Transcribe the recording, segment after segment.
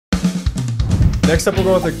Next up, we're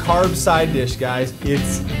going with a carb side dish, guys.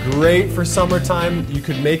 It's great for summertime. You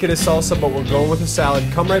could make it a salsa, but we're going with a salad.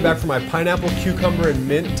 Come right back for my pineapple, cucumber, and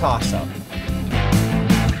mint toss-up.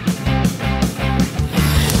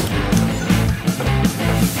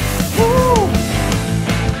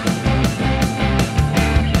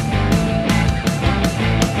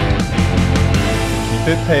 Keep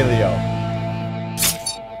it paleo.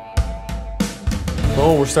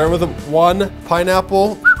 Boom, we're starting with one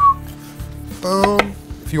pineapple. Boom.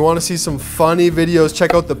 If you want to see some funny videos,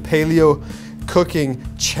 check out the Paleo cooking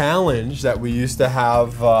challenge that we used to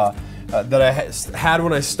have, that I had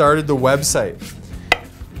when I started the website.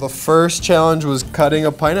 The first challenge was cutting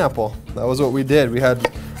a pineapple. That was what we did. We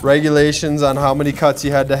had regulations on how many cuts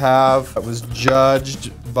you had to have. It was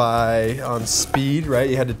judged on speed, right?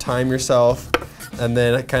 You had to time yourself, and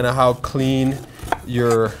then kind of how clean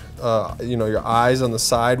your your eyes on the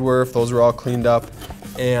side were, if those were all cleaned up,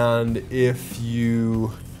 and if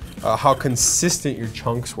you, how consistent your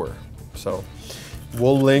chunks were. So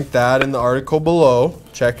we'll link that in the article below.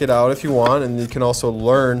 Check it out if you want, and you can also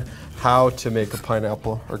learn how to make a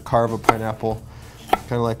pineapple or carve a pineapple,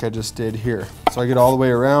 kind of like I just did here. So I get all the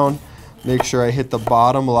way around, make sure I hit the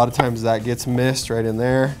bottom. A lot of times that gets missed right in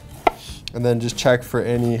there, and then just check for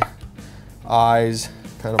any eyes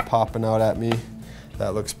kind of popping out at me.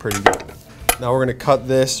 That looks pretty good. Now we're gonna cut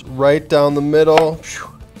this right down the middle,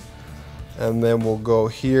 and then we'll go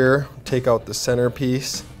here, take out the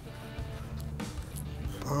centerpiece.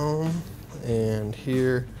 Boom, and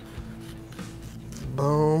here,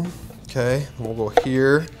 boom. Okay, and we'll go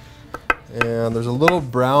here, and there's a little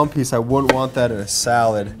brown piece. I wouldn't want that in a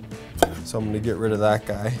salad, so I'm gonna get rid of that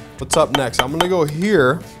guy. What's up next? I'm gonna go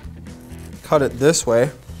here, cut it this way,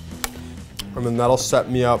 and then that'll set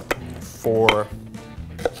me up for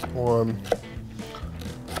 1,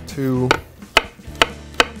 2,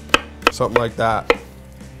 something like that.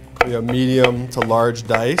 Be a medium to large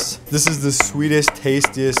dice. This is the sweetest,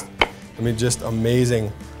 tastiest, I mean, just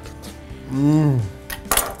amazing. Mmm.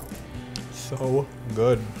 So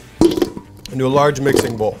good. Into a large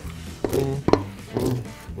mixing bowl.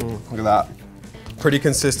 Look at that. Pretty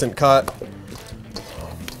consistent cut.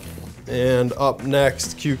 And up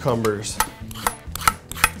next, cucumbers.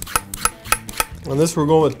 On this, we're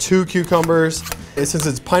going with 2 cucumbers. And since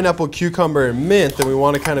it's pineapple, cucumber, and mint, then we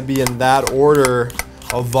want to kind of be in that order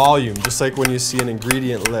of volume, just like when you see an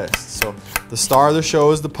ingredient list. So the star of the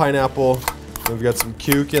show is the pineapple. We've got some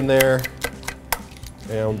cuke in there,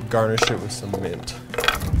 and we'll garnish it with some mint.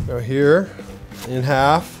 Now here, in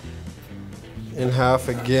half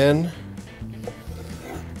again,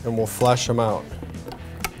 and we'll flesh them out.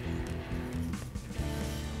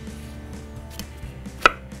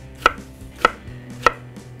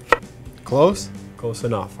 Close? Close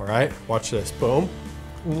enough, all right? Watch this, boom.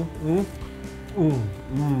 All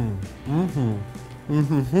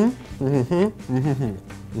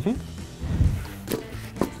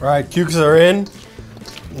right, cukes are in,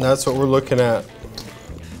 and that's what we're looking at.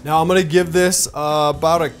 Now I'm gonna give this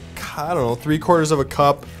about a, I don't know, 3/4 of a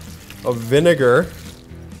cup of vinegar.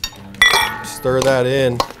 Stir that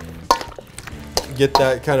in, get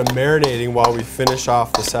that kind of marinating while we finish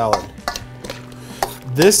off the salad.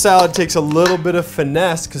 This salad takes a little bit of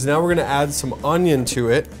finesse because now we're gonna add some onion to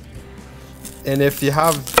it. And if you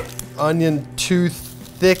have onion too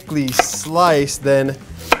thickly sliced, then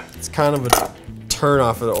it's kind of a turn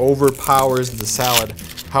off. It overpowers the salad.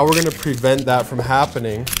 How we're gonna prevent that from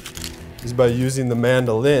happening is by using the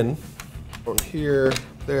mandolin. Here,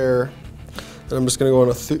 there. Then I'm just gonna go on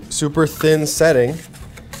a super thin setting.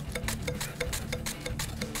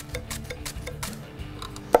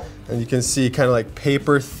 And you can see kind of like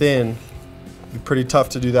paper thin. It'd be pretty tough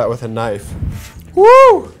to do that with a knife.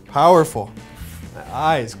 Woo! Powerful. My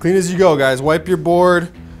eyes, clean as you go, guys. Wipe your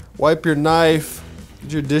board, wipe your knife,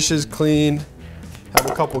 get your dishes cleaned, have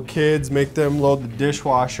a couple kids, make them load the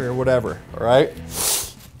dishwasher or whatever, all right?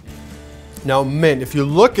 Now mint, if you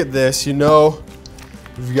look at this, you know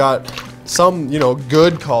we've got some,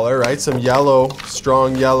 good color, right? Some yellow,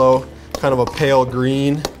 strong yellow, kind of a pale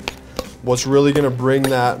green. What's really gonna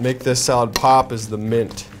make this salad pop is the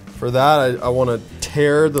mint. For that, I wanna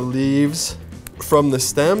tear the leaves from the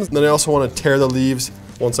stems, and then I also wanna tear the leaves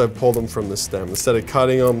once I pull them from the stem. Instead of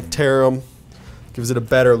cutting them, tear them, gives it a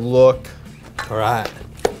better look. All right,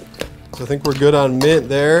 so I think we're good on mint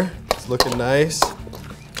there. It's looking nice.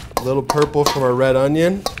 A little purple from our red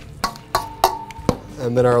onion.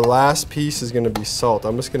 And then our last piece is gonna be salt.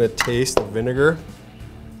 I'm just gonna taste the vinegar.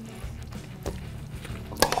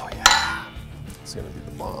 It's gonna be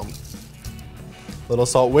the bomb. Little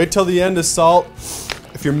salt. Wait till the end to salt.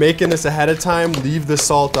 If you're making this ahead of time, leave the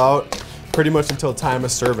salt out. pretty much until time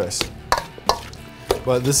of service.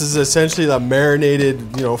 But this is essentially the marinated,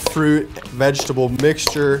 you know, fruit, vegetable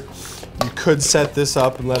mixture. You could set this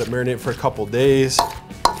up and let it marinate for a couple days,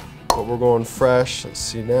 but we're going fresh. Let's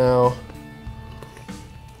see now.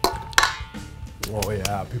 Oh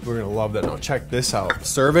yeah, people are gonna love that. Now check this out.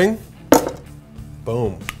 Serving,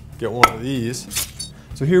 boom, get one of these.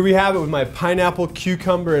 So here we have it with my pineapple,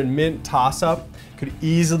 cucumber, and mint toss-up. Could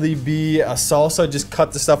easily be a salsa, just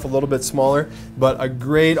cut the stuff a little bit smaller, but a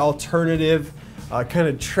great alternative, kind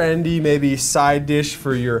of trendy, maybe side dish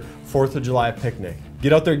for your 4th of July picnic.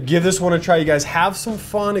 Get out there, give this one a try. You guys have some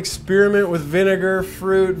fun, experiment with vinegar,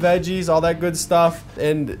 fruit, veggies, all that good stuff.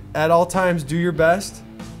 And at all times, do your best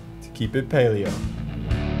to keep it paleo.